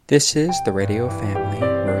This is the Radio Family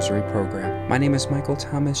Rosary Program. My name is Michael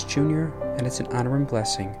Thomas Jr., and it's an honor and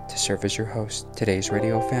blessing to serve as your host. Today's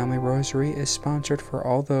Radio Family Rosary is sponsored for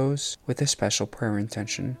all those with a special prayer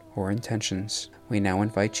intention or intentions. We now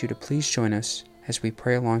invite you to please join us as we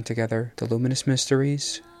pray along together the luminous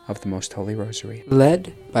mysteries of the Most Holy Rosary.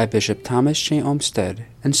 Led by Bishop Thomas J. Olmsted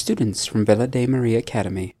and students from Villa de Maria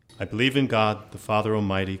Academy. I believe in God, the Father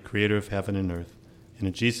Almighty, creator of heaven and earth, and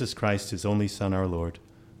in Jesus Christ, his only Son, our Lord,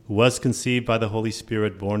 who was conceived by the Holy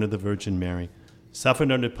Spirit, born of the Virgin Mary,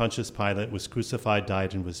 suffered under Pontius Pilate, was crucified,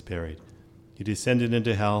 died, and was buried. He descended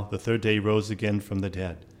into hell. The third day he rose again from the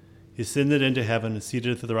dead. He ascended into heaven and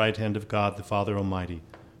seated at the right hand of God, the Father Almighty.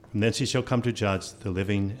 From thence he shall come to judge the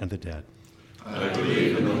living and the dead. I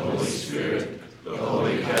believe in the Holy Spirit, the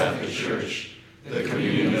Holy Catholic Church, the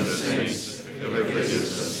communion of saints, the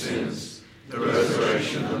forgiveness of sins, the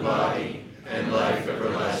resurrection of the body, and life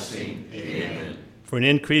everlasting. Amen. For an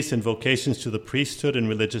increase in vocations to the priesthood and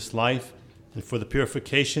religious life, and for the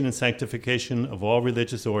purification and sanctification of all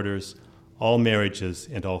religious orders, all marriages,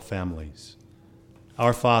 and all families.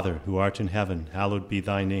 Our Father, who art in heaven, hallowed be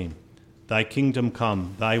thy name. Thy kingdom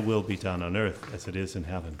come, thy will be done on earth as it is in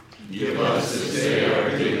heaven. Give us this day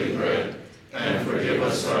our daily bread, and forgive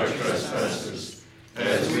us our trespasses,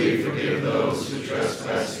 as we forgive those who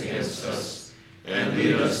trespass against us. And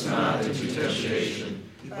lead us not into temptation,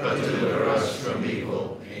 but deliver us from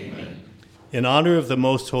evil. Amen. In honor of the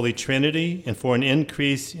Most Holy Trinity, and for an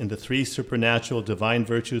increase in the three supernatural divine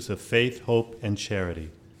virtues of faith, hope, and charity.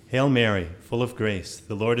 Hail Mary, full of grace,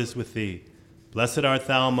 the Lord is with thee. Blessed art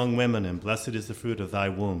thou among women, and blessed is the fruit of thy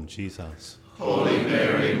womb, Jesus. Holy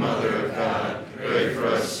Mary, Mother of God, pray for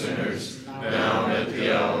us sinners, now and at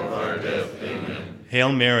the hour of our death. Amen.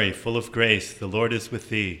 Hail Mary, full of grace, the Lord is with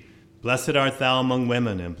thee. Blessed art thou among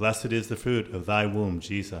women, and blessed is the fruit of thy womb,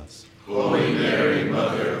 Jesus. Holy Mary,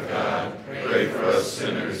 Mother of God, pray for us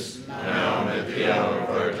sinners, now and at the hour of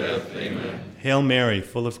our death. Amen. Hail Mary,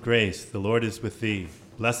 full of grace, the Lord is with thee.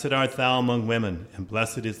 Blessed art thou among women, and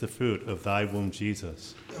blessed is the fruit of thy womb,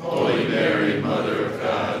 Jesus. Holy Mary, Mother of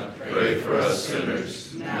God, pray for us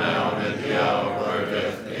sinners, now and at the hour of our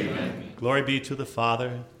death. Amen. Glory be to the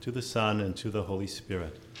Father, to the Son, and to the Holy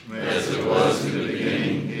Spirit. As it was in the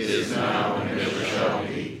beginning, is now, and ever shall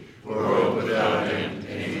be, world without end.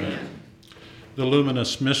 Amen. The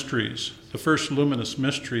luminous mysteries. The first luminous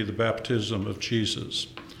mystery, the baptism of Jesus.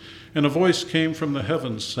 And a voice came from the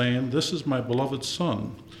heavens saying, "This is my beloved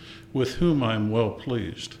Son, with whom I am well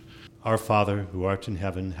pleased." Our Father, who art in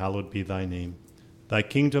heaven, hallowed be thy name. Thy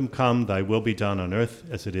kingdom come, thy will be done on earth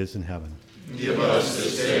as it is in heaven. Give us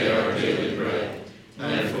this day our daily bread,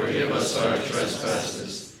 and forgive us our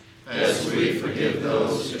trespasses, as we forgive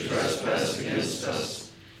those who trespass against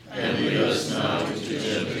us. And lead us not into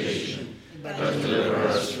temptation, but deliver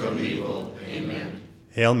us from evil. Amen.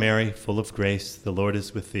 Hail Mary, full of grace, the Lord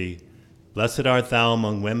is with thee. Blessed art thou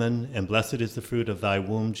among women, and blessed is the fruit of thy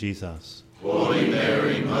womb, Jesus. Holy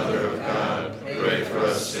Mary, Mother of God, pray for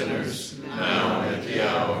us sinners, now and at the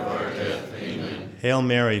hour of our death. Amen. Hail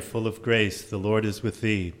Mary, full of grace, the Lord is with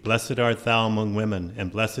thee. Blessed art thou among women,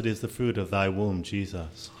 and blessed is the fruit of thy womb,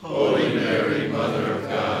 Jesus. Holy Mary, Mother of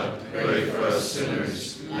God, pray for us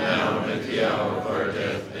sinners, now and at the hour of our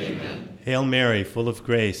death. Amen. Hail Mary, full of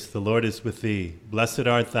grace, the Lord is with thee. Blessed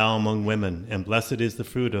art thou among women, and blessed is the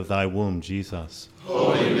fruit of thy womb, Jesus.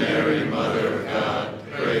 Holy Mary, Mother of God,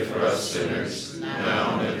 pray for us sinners,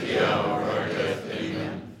 now and at the hour of our death.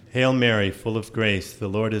 Amen. Hail Mary, full of grace, the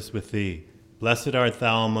Lord is with thee. Blessed art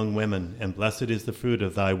thou among women, and blessed is the fruit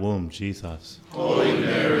of thy womb, Jesus. Holy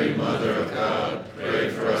Mary, Mother of God, pray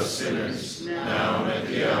for us sinners, now and at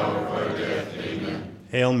the hour of our death. Amen.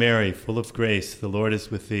 Hail Mary, full of grace, the Lord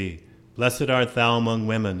is with thee. Blessed art thou among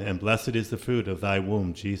women, and blessed is the fruit of thy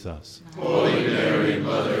womb, Jesus. Holy Mary,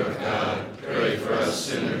 Mother of God, pray for us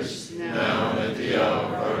sinners, now and at the hour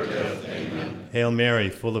of our death. Amen. Hail Mary,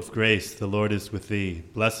 full of grace, the Lord is with thee.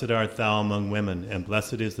 Blessed art thou among women, and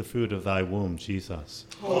blessed is the fruit of thy womb, Jesus.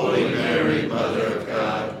 Holy Mary, Mother of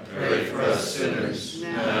God, pray for us sinners,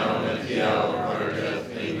 now and at the hour of our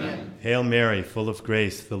death. Amen. Hail Mary, full of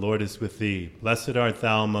grace, the Lord is with thee. Blessed art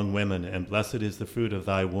thou among women, and blessed is the fruit of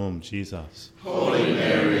thy womb, Jesus. Holy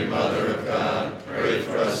Mary, Mother of God, pray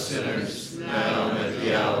for us sinners, now and at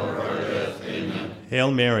the hour of our death. Amen. Hail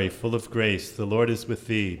Mary, full of grace, the Lord is with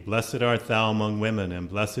thee. Blessed art thou among women, and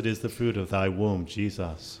blessed is the fruit of thy womb,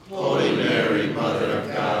 Jesus. Holy Mary, Mother of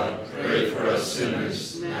God, pray for us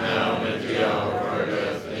sinners, now and at the hour of our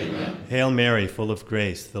death. Amen. Hail Mary, full of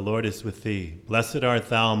grace, the Lord is with thee. Blessed art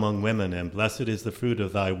thou among women, and blessed is the fruit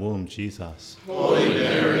of thy womb, Jesus. Holy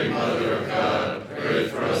Mary, Mother of God, pray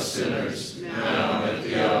for us sinners, now and at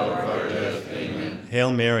the hour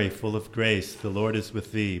Hail Mary, full of grace, the Lord is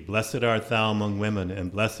with thee. Blessed art thou among women, and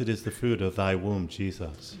blessed is the fruit of thy womb,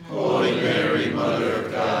 Jesus. Holy Mary, Mother of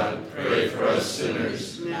God, pray for us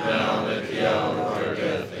sinners, now and at the hour of our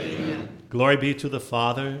death. Amen. Glory be to the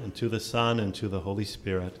Father, and to the Son, and to the Holy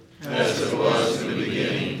Spirit. As it was in the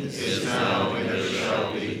beginning, is now, and ever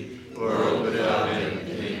shall be, world without end.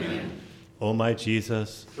 Amen. O my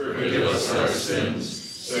Jesus, Forgive us our sins,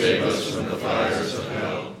 save us from the fires of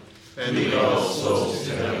hell, and lead all souls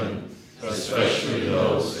to heaven, especially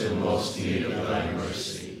those in most need of thy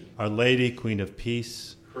mercy. Our Lady, Queen of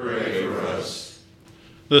Peace, Pray for us.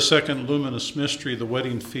 The second luminous mystery, the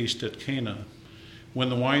wedding feast at Cana. When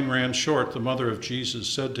the wine ran short, the mother of Jesus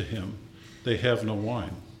said to him, "They have no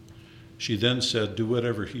wine." She then said, "Do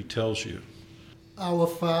whatever he tells you." Our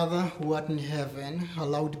Father, who art in heaven,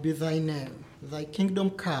 hallowed be thy name. Thy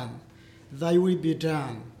kingdom come, thy will be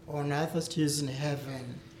done, on earth as it is in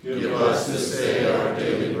heaven. Give us this day our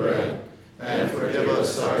daily bread, and forgive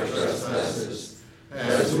us our trespasses,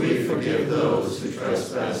 as we forgive those who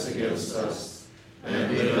trespass against us.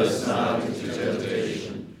 And lead us not into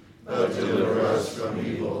temptation, but deliver us from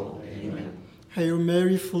evil. Amen. Hail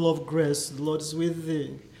Mary, full of grace, the Lord is with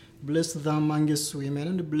thee. Blessed thou amongst women,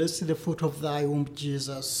 and blessed the fruit of thy womb,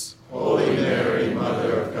 Jesus. Holy Mary,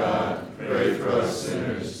 Mother of God, pray for us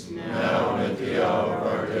sinners, now and at the hour of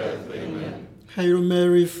our death. Amen. Hail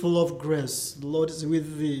Mary, full of grace, the Lord is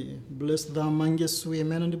with thee. Blessed thou amongst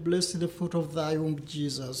women, and blessed the fruit of thy womb,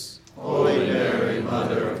 Jesus. Holy Mary,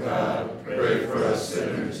 Mother of God, pray for us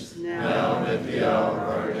sinners, now and at the hour of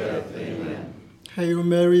our death. Amen. Hail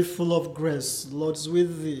Mary, full of grace, the Lord is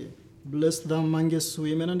with thee. Blessed thou amongst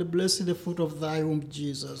women, and blessed the fruit of thy womb,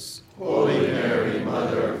 Jesus. Holy Mary,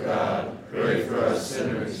 Mother of God, pray for us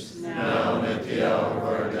sinners, now and at the hour of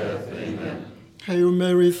our death. Amen. Hail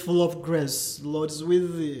Mary, full of grace, the Lord is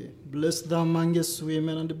with thee. Blessed thou amongst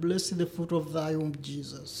women, and blessed the fruit of thy womb,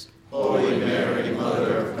 Jesus. Holy Mary,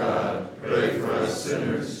 Mother of God, pray for us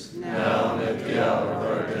sinners, now and at the hour of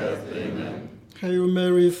our death. Amen. Hail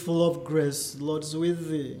Mary, full of grace, the Lord is with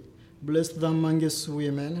thee. Blessed thou amongst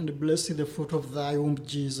women, and blessed the fruit of thy womb,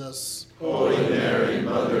 Jesus. Holy Mary,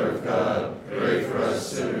 Mother of God, pray for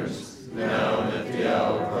us sinners, now and at the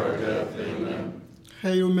hour of our death. Amen.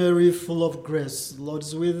 Hail Mary, full of grace, the Lord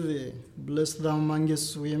is with thee. Blessed thou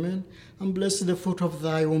amongst women, and blessed the fruit of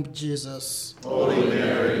thy womb, Jesus. Holy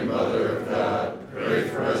Mary, Mother of God, pray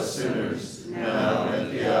for us sinners, now and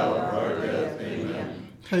at the hour of our death.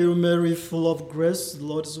 Amen. Hail Mary, full of grace, the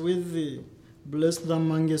Lord is with thee. Blessed thou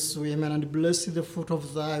amongst women, and blessed the fruit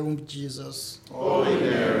of thy womb, Jesus. Holy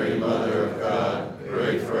Mary, Mother of God,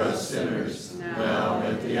 pray for us sinners, now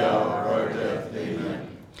and at the hour of our death. Amen.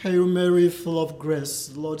 Hail Mary, full of grace,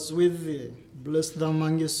 the Lord is with thee. Blessed thou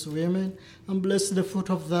amongst women, and blessed the fruit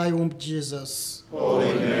of thy womb, Jesus.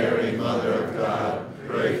 Holy Mary, Mother of God,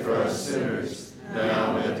 pray for us sinners,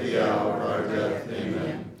 now and at the hour of our death.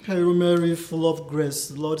 Amen. Hail Mary, full of grace,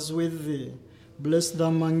 the Lord is with thee. Blessed thou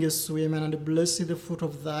amongst women, and blessed the fruit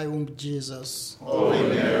of thy womb, Jesus. Holy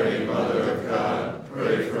Mary, Mother of God,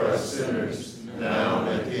 pray for us sinners, now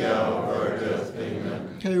and at the hour of our death.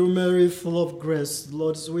 Amen. Hail Mary, full of grace, the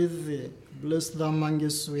Lord is with thee. Blessed thou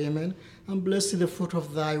amongst women, and blessed the fruit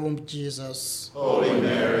of thy womb, Jesus. Holy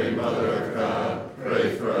Mary, Mother of God,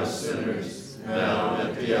 pray for us sinners, now and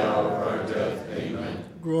at the hour of our death. Amen.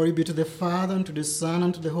 Glory be to the Father, and to the Son,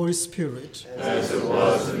 and to the Holy Spirit. As it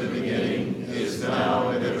was in the beginning, is now,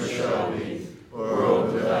 and ever shall be,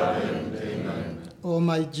 world without end. Amen. O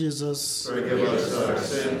my Jesus, Forgive us our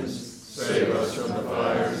sins, save us from the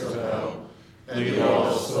fires of hell, and lead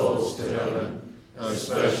all souls to heaven,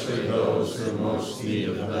 especially those in most need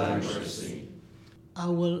of thy mercy.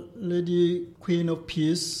 Our Lady, Queen of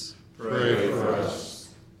Peace, Pray for us.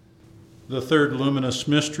 The third luminous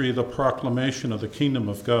mystery, the proclamation of the kingdom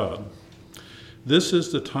of God. This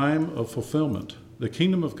is the time of fulfillment. The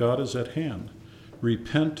kingdom of God is at hand.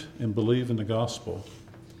 Repent and believe in the gospel.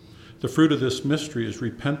 The fruit of this mystery is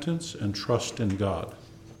repentance and trust in God.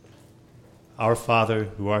 Our Father,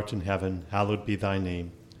 who art in heaven, hallowed be thy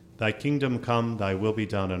name. Thy kingdom come, thy will be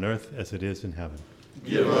done on earth as it is in heaven.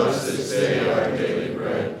 Give us this day our daily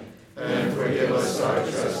bread, and forgive us our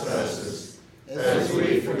trespasses, as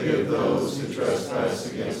we forgive those who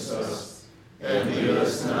trespass against us. And lead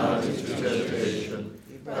us not into temptation,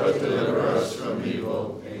 but deliver us from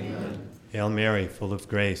evil. Amen. Hail Mary, full of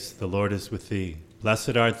grace, the Lord is with thee.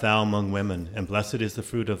 Blessed art thou among women, and blessed is the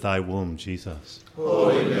fruit of thy womb, Jesus.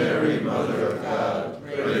 Holy Mary, Mother of God,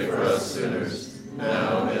 pray for us sinners,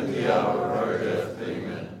 now and at the hour of our death.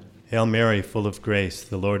 Amen. Hail Mary, full of grace,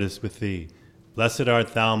 the Lord is with thee. Blessed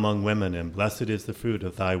art thou among women, and blessed is the fruit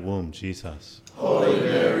of thy womb, Jesus. Holy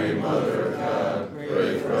Mary, Mother of God,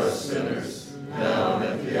 pray for us sinners, now and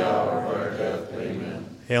at the hour of our death. Amen.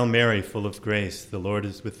 Hail Mary, full of grace, the Lord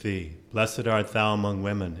is with thee. Blessed art thou among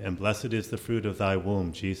women, and blessed is the fruit of thy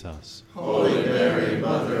womb, Jesus. Holy Mary,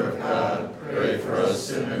 Mother of God, pray for us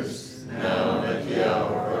sinners, now and at the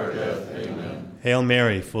hour of our death. Amen. Hail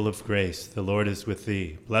Mary, full of grace, the Lord is with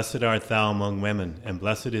thee. Blessed art thou among women, and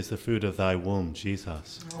blessed is the fruit of thy womb,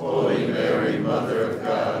 Jesus. Holy Mary, Mother of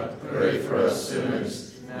God, pray for us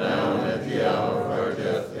sinners, now and at the hour of our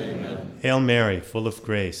death. Amen. Hail Mary, full of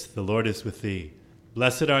grace, the Lord is with thee.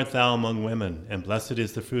 Blessed art thou among women, and blessed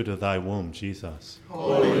is the fruit of thy womb, Jesus.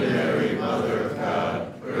 Holy Mary, Mother of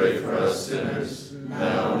God, pray for us sinners,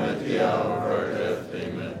 now and at the hour of our death.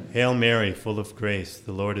 Amen. Hail Mary, full of grace,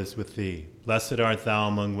 the Lord is with thee. Blessed art thou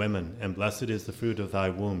among women, and blessed is the fruit of thy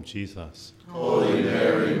womb, Jesus. Holy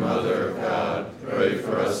Mary, Mother of God, pray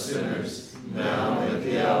for us sinners, now and at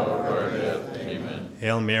the hour of our death. Amen.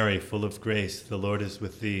 Hail Mary, full of grace, the Lord is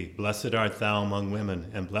with thee. Blessed art thou among women,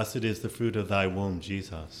 and blessed is the fruit of thy womb,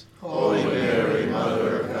 Jesus. Holy Mary,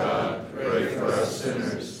 Mother of God, pray for us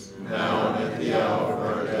sinners, now and at the hour of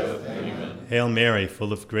our death. Amen. Hail Mary,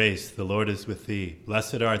 full of grace, the Lord is with thee.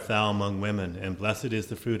 Blessed art thou among women, and blessed is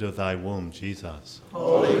the fruit of thy womb, Jesus.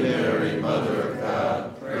 Holy Mary, Mother of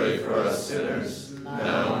God, pray for us sinners,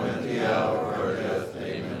 now and at the hour of our death.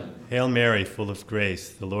 Amen. Hail Mary, full of grace,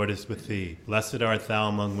 the Lord is with thee. Blessed art thou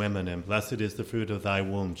among women, and blessed is the fruit of thy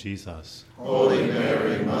womb, Jesus. Holy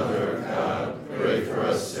Mary, Mother of God, pray for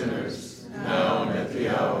us sinners, now and at the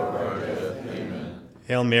hour of our death. Amen.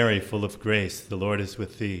 Hail Mary, full of grace, the Lord is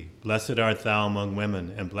with thee. Blessed art thou among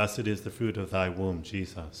women, and blessed is the fruit of thy womb,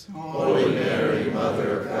 Jesus. Holy Mary,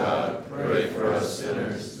 Mother of God, pray for us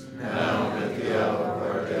sinners, now and at the hour of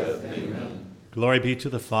our death. Amen. Glory be to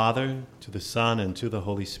the Father, to the Son, and to the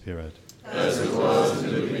Holy Spirit. As it was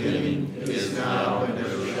in the beginning, is now, and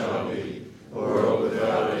ever shall be, world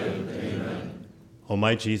without end. Amen. O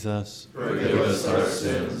my Jesus, Forgive us our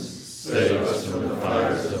sins, save us from the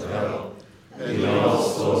fires of hell, and lead all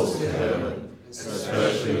souls to heaven,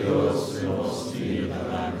 especially those in most need of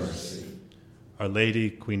thy mercy. Our Lady,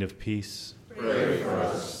 Queen of Peace, Pray for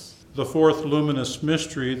us. The fourth luminous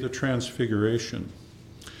mystery, the Transfiguration.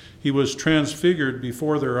 He was transfigured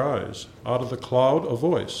before their eyes. Out of the cloud, a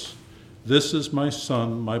voice. This is my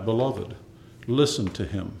Son, my beloved. Listen to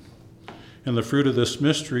him. And the fruit of this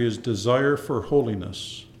mystery is desire for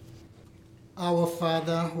holiness. Our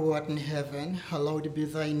Father, who art in heaven, hallowed be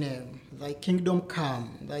thy name. Thy kingdom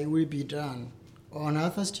come, thy will be done, on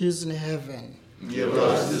earth as it is in heaven. Give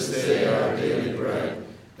us this day our daily bread,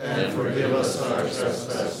 and forgive us our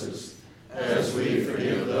trespasses, as we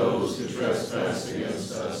forgive those who trespass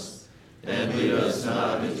against us. And lead us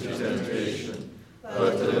not into temptation,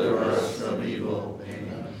 but deliver us from evil.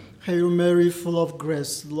 Amen. Hail Mary, full of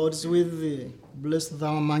grace, the Lord is with thee. Blessed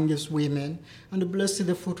thou amongst women, and blessed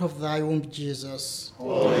the fruit of thy womb, Jesus.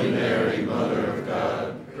 Holy Mary, Mother of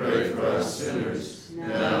God, pray for us sinners,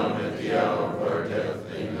 now and at the hour of our death.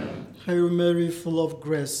 Amen. Hail Mary, full of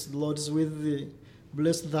grace, the Lord is with thee.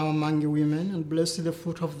 Blessed thou among women, and blessed the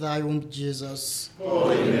fruit of thy womb, Jesus.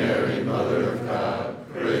 Holy Mary, Mother of God,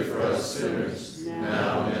 pray for us sinners,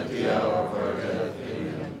 now and at the hour of our death.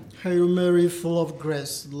 Amen. Hail Mary, full of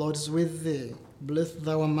grace, the Lord is with thee. Blessed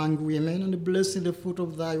thou among women, and blessed the fruit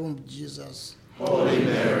of thy womb, Jesus. Holy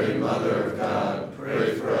Mary, Mother of God,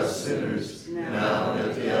 pray for us sinners, now and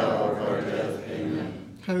at the hour of our death. Amen.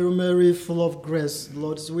 Hail Mary, full of grace, the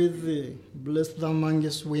Lord is with thee. Blessed thou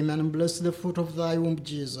amongst women, and blessed the fruit of thy womb,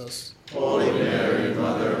 Jesus. Holy Mary,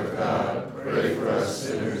 Mother of God, pray for us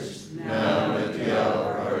sinners, now and at the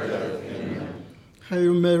hour of our death. Amen.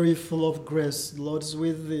 Hail Mary, full of grace, the Lord is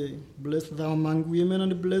with thee. Blessed thou among women,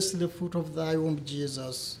 and blessed the fruit of thy womb,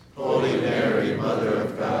 Jesus. Holy Mary, Mother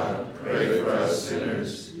of God, pray for us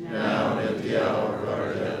sinners, now and at the hour of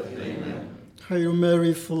our death. Amen. Hail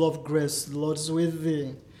Mary, full of grace, the Lord is with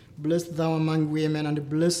thee. Blessed thou among women, and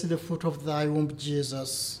blessed the fruit of thy womb,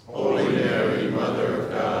 Jesus. Holy Mary, Mother of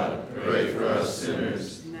God, pray for us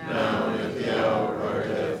sinners, now and at the hour of our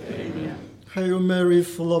death. Amen. Hail Mary,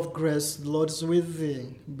 full of grace, the Lord is with thee.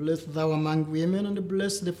 Blessed thou among women, and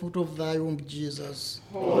blessed the fruit of thy womb, Jesus.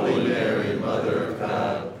 Holy Mary, Mother of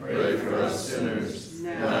God, pray for us sinners,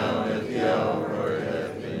 now and at the hour of our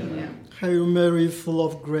death. Amen. Hail Mary, full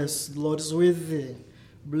of grace, the Lord is with thee.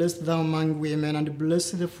 Blessed thou among women, and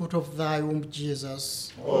blessed the fruit of thy womb,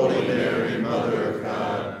 Jesus. Holy Mary, Mother of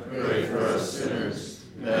God, pray for us sinners,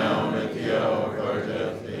 now and at the hour of our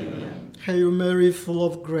death. Amen. Hail Mary, full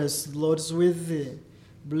of grace, the Lord is with thee.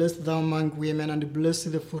 Blessed thou among women, and blessed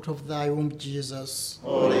is the fruit of thy womb, Jesus.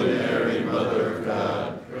 Holy Mary, Mother of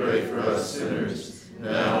God, pray for us sinners,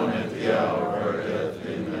 now and at the hour of our death.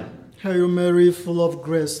 Amen. Hail Mary, full of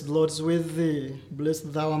grace, the Lord is with thee.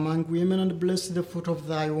 Blessed thou among women, and blessed is the fruit of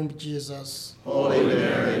thy womb, Jesus. Holy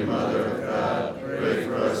Mary, Mother of God, pray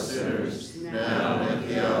for us sinners, now and at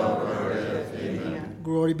the hour of our death. Amen.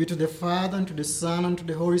 Glory be to the Father, and to the Son, and to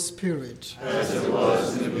the Holy Spirit. As it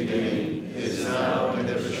was in the beginning, is now, and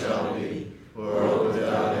ever shall be, world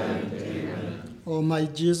without end. Amen. O my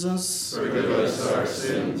Jesus, Forgive us our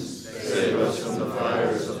sins, save us from the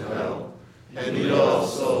fires of hell, and lead all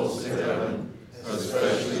souls to heaven,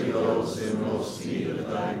 especially those in most need of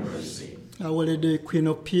thy mercy. Our Lady, Queen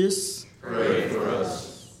of Peace, Pray for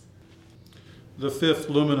us. The fifth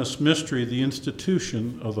luminous mystery, the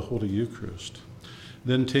institution of the Holy Eucharist.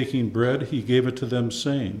 Then taking bread, he gave it to them,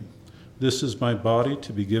 saying, "This is my body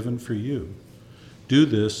to be given for you. Do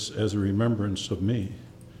this as a remembrance of me."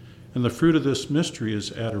 And the fruit of this mystery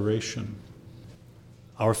is adoration.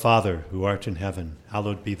 Our Father, who art in heaven,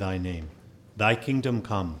 hallowed be thy name. Thy kingdom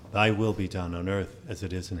come, thy will be done on earth as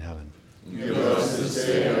it is in heaven. Give us this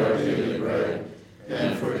day our daily bread,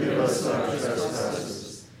 and forgive us our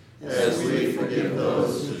trespasses, as we forgive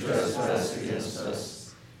those who trespass against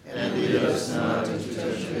us. And lead us not into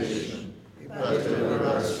temptation, but deliver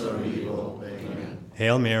us from evil. Amen.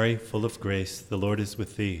 Hail Mary, full of grace, the Lord is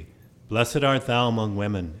with thee. Blessed art thou among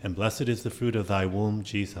women, and blessed is the fruit of thy womb,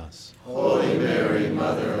 Jesus. Holy Mary,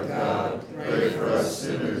 Mother of God, pray for us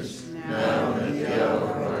sinners, now and at the hour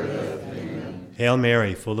of our death. Amen. Hail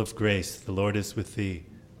Mary, full of grace, the Lord is with thee.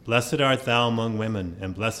 Blessed art thou among women,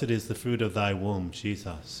 and blessed is the fruit of thy womb,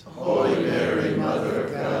 Jesus. Holy Mary, Mother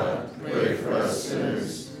of God, pray for us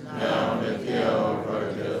sinners, now and at the hour of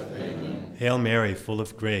our death. Amen. Hail Mary, full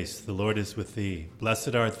of grace, the Lord is with thee.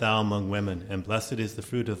 Blessed art thou among women, and blessed is the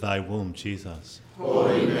fruit of thy womb, Jesus.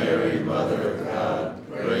 Holy Mary, Mother of God,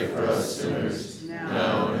 pray for us sinners,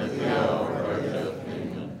 now and at the hour of our death.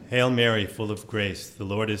 Amen. Hail Mary, full of grace, the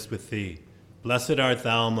Lord is with thee. Blessed art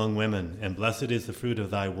thou among women, and blessed is the fruit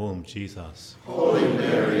of thy womb, Jesus. Holy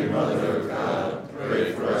Mary, Mother of God,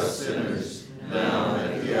 pray for us sinners, now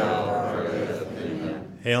and at the hour of our death.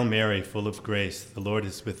 Amen. Hail Mary, full of grace, the Lord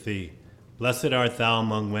is with thee. Blessed art thou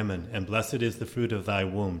among women, and blessed is the fruit of thy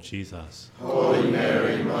womb, Jesus. Holy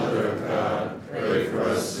Mary, Mother of God, pray for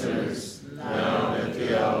us sinners, now and at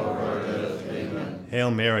the hour of our death. Amen. Hail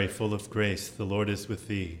Mary, full of grace, the Lord is with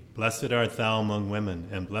thee. Blessed art thou among women,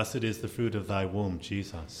 and blessed is the fruit of thy womb,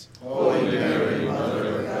 Jesus. Holy Mary,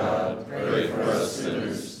 Mother of God, pray for us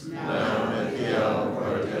sinners, now and at the hour of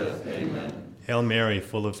our death. Amen. Hail Mary,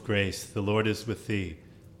 full of grace, the Lord is with thee.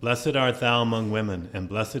 Blessed art thou among women, and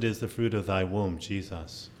blessed is the fruit of thy womb,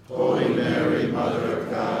 Jesus. Holy Mary, Mother of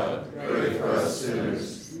God, pray for us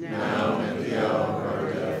sinners, now and at the hour of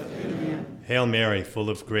our death. Amen. Hail Mary, full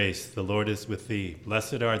of grace, the Lord is with thee.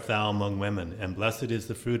 Blessed art thou among women, and blessed is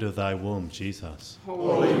the fruit of thy womb, Jesus.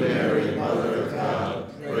 Holy Mary, Mother of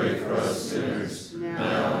God, pray for us sinners,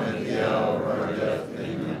 now and at the hour of our death.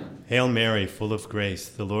 Amen. Hail Mary, full of grace,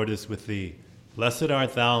 the Lord is with thee. Blessed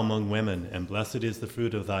art thou among women, and blessed is the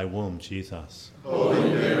fruit of thy womb, Jesus. Holy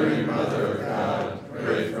Mary, Mother of God,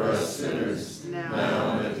 pray for us sinners,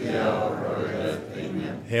 now and at the hour of our death.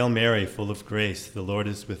 Amen. Hail Mary, full of grace, the Lord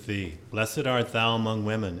is with thee. Blessed art thou among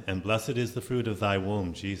women, and blessed is the fruit of thy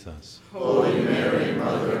womb, Jesus. Holy Mary,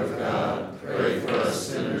 Mother of God, pray for us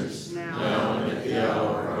sinners, now and at the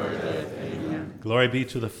hour of our death. Amen. Glory be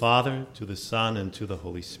to the Father, to the Son, and to the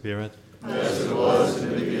Holy Spirit. As it was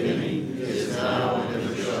in the beginning, is now, and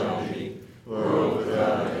ever shall be, world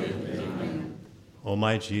without end. Amen. O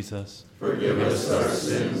my Jesus, Forgive us our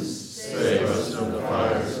sins, save us from the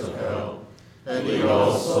fires of hell, and lead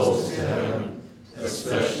all souls to heaven,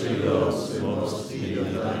 especially those in most need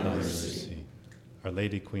of thy mercy. Our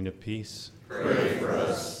Lady, Queen of Peace, Pray for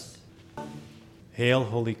us. Hail,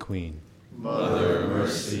 Holy Queen. Mother of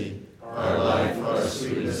mercy, our life, our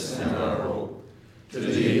sweetness, and our hope. To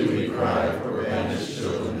thee do we cry, poor banished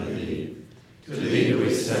children of Eve. To thee do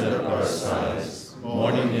we send up our sighs,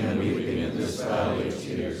 mourning and weeping in this valley of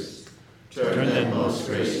tears. Turn then, most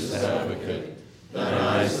gracious Advocate, thine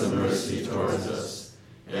eyes of mercy towards us,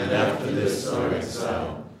 and after this our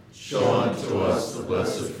exile, show unto us the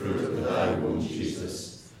blessed fruit of thy womb,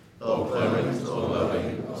 Jesus. O clement, O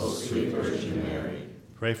loving, O sweet Virgin Mary.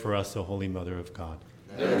 Pray for us, O Holy Mother of God.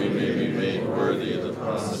 That we may be made worthy of the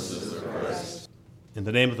promises of Christ. In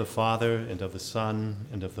the name of the Father, and of the Son,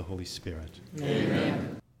 and of the Holy Spirit.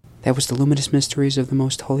 Amen. That was the Luminous Mysteries of the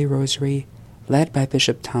Most Holy Rosary, led by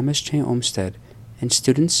Bishop Thomas J. Olmsted, and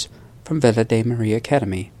students from Villa de Maria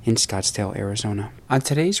Academy in Scottsdale, Arizona. On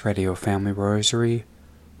today's Radio Family Rosary,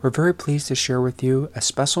 we're very pleased to share with you a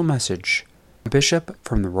special message from a bishop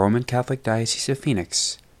from the Roman Catholic Diocese of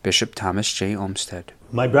Phoenix, Bishop Thomas J. Olmsted.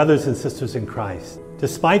 My brothers and sisters in Christ,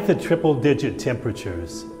 despite the triple-digit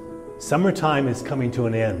temperatures, summertime is coming to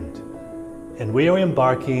an end, and we are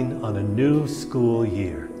embarking on a new school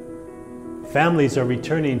year. Families are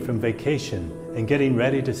returning from vacation and getting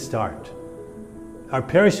ready to start. Our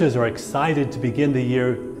parishes are excited to begin the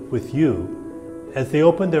year with you as they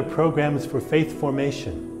open their programs for faith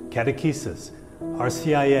formation, catechesis,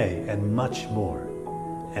 RCIA, and much more.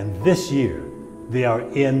 And this year, they are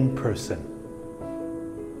in person.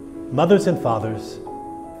 Mothers and fathers,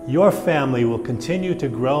 your family will continue to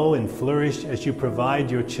grow and flourish as you provide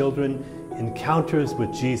your children encounters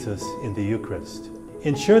with Jesus in the Eucharist.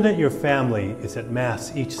 Ensure that your family is at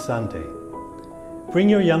Mass each Sunday. Bring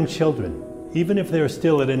your young children, even if they are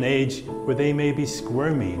still at an age where they may be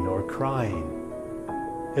squirming or crying.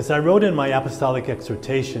 As I wrote in my apostolic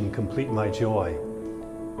exhortation, Complete My Joy,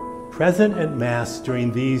 present at Mass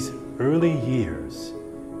during these early years,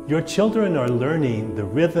 your children are learning the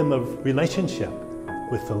rhythm of relationship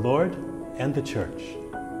with the Lord and the Church.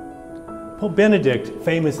 Pope Benedict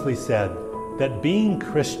famously said that being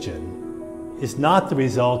Christian is not the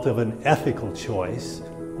result of an ethical choice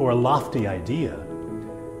or a lofty idea,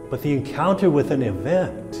 but the encounter with an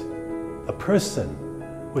event, a person,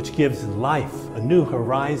 which gives life a new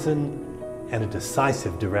horizon and a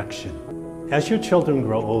decisive direction. As your children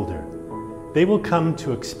grow older, they will come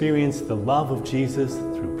to experience the love of Jesus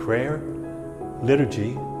through prayer,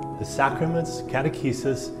 liturgy, the sacraments,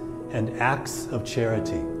 catechesis, and acts of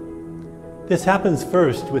charity. This happens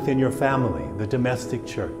first within your family, the domestic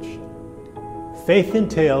church. Faith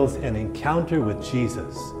entails an encounter with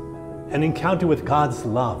Jesus, an encounter with God's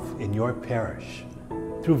love in your parish,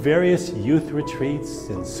 through various youth retreats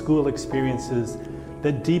and school experiences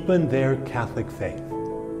that deepen their Catholic faith.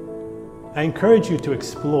 I encourage you to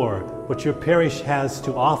explore what your parish has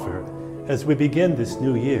to offer as we begin this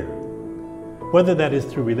new year, whether that is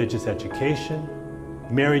through religious education,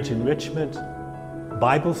 marriage enrichment,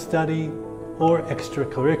 Bible study, or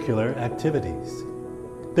extracurricular activities.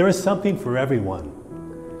 There is something for everyone.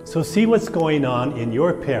 So see what's going on in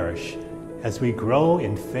your parish as we grow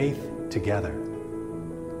in faith together.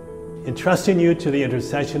 Entrusting you to the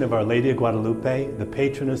intercession of Our Lady of Guadalupe, the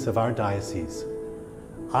patroness of our diocese,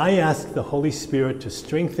 I ask the Holy Spirit to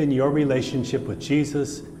strengthen your relationship with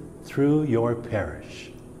Jesus through your parish.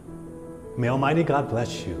 May Almighty God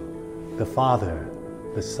bless you, the Father,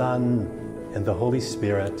 the Son, and the Holy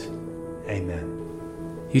Spirit. Amen.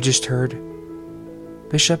 You just heard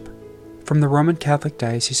Bishop from the Roman Catholic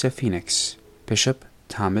Diocese of Phoenix, Bishop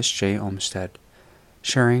Thomas J. Olmsted,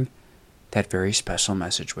 sharing that very special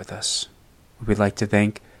message with us. We would like to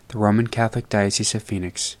thank the Roman Catholic Diocese of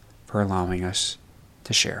Phoenix for allowing us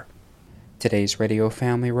to share. Today's Radio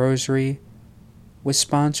Family Rosary was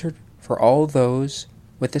sponsored for all those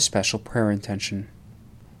with a special prayer intention.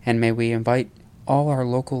 And may we invite all our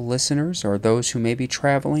local listeners or those who may be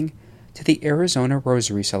traveling to the Arizona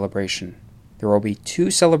Rosary Celebration. There will be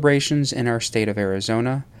 2 celebrations in our state of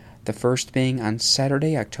Arizona, the first being on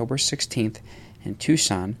Saturday, October 16th in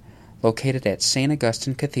Tucson, located at St.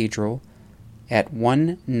 Augustine Cathedral at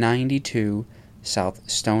 192 South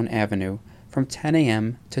Stone Avenue from 10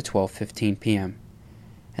 a.m. to 12:15 p.m.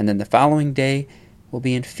 And then the following day will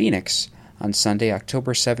be in Phoenix on Sunday,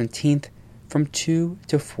 October 17th from 2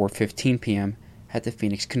 to 4:15 p.m. at the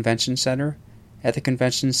Phoenix Convention Center, at the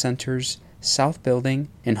Convention Center's South Building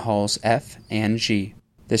in Halls F and G.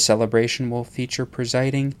 This celebration will feature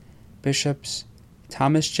presiding Bishops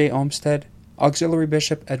Thomas J. Olmsted, Auxiliary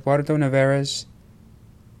Bishop Eduardo Navarez,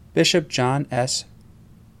 Bishop John S.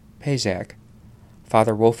 Pazak,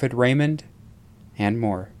 Father Wilfred Raymond, and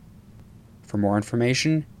more. For more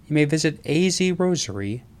information, you may visit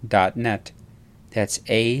azrosary.net. That's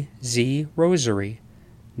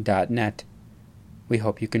azrosary.net. We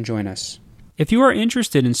hope you can join us. If you are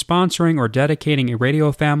interested in sponsoring or dedicating a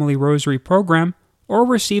Radio Family Rosary program or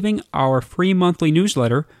receiving our free monthly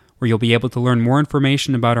newsletter where you'll be able to learn more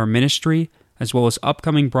information about our ministry as well as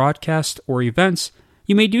upcoming broadcasts or events,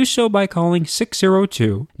 you may do so by calling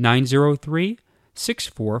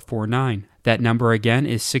 602-903-6449. That number again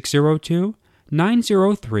is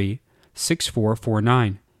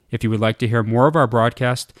 602-903-6449. If you would like to hear more of our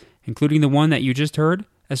broadcast, including the one that you just heard,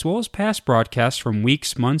 as well as past broadcasts from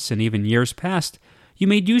weeks, months, and even years past, you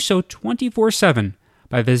may do so 24/7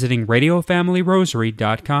 by visiting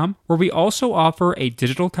RadioFamilyRosary.com, where we also offer a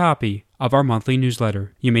digital copy of our monthly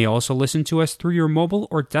newsletter. You may also listen to us through your mobile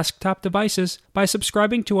or desktop devices by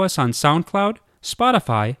subscribing to us on SoundCloud,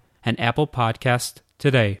 Spotify, and Apple Podcasts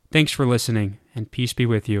today. Thanks for listening, and peace be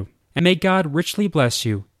with you. And may God richly bless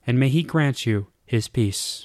you, and may He grant you His peace.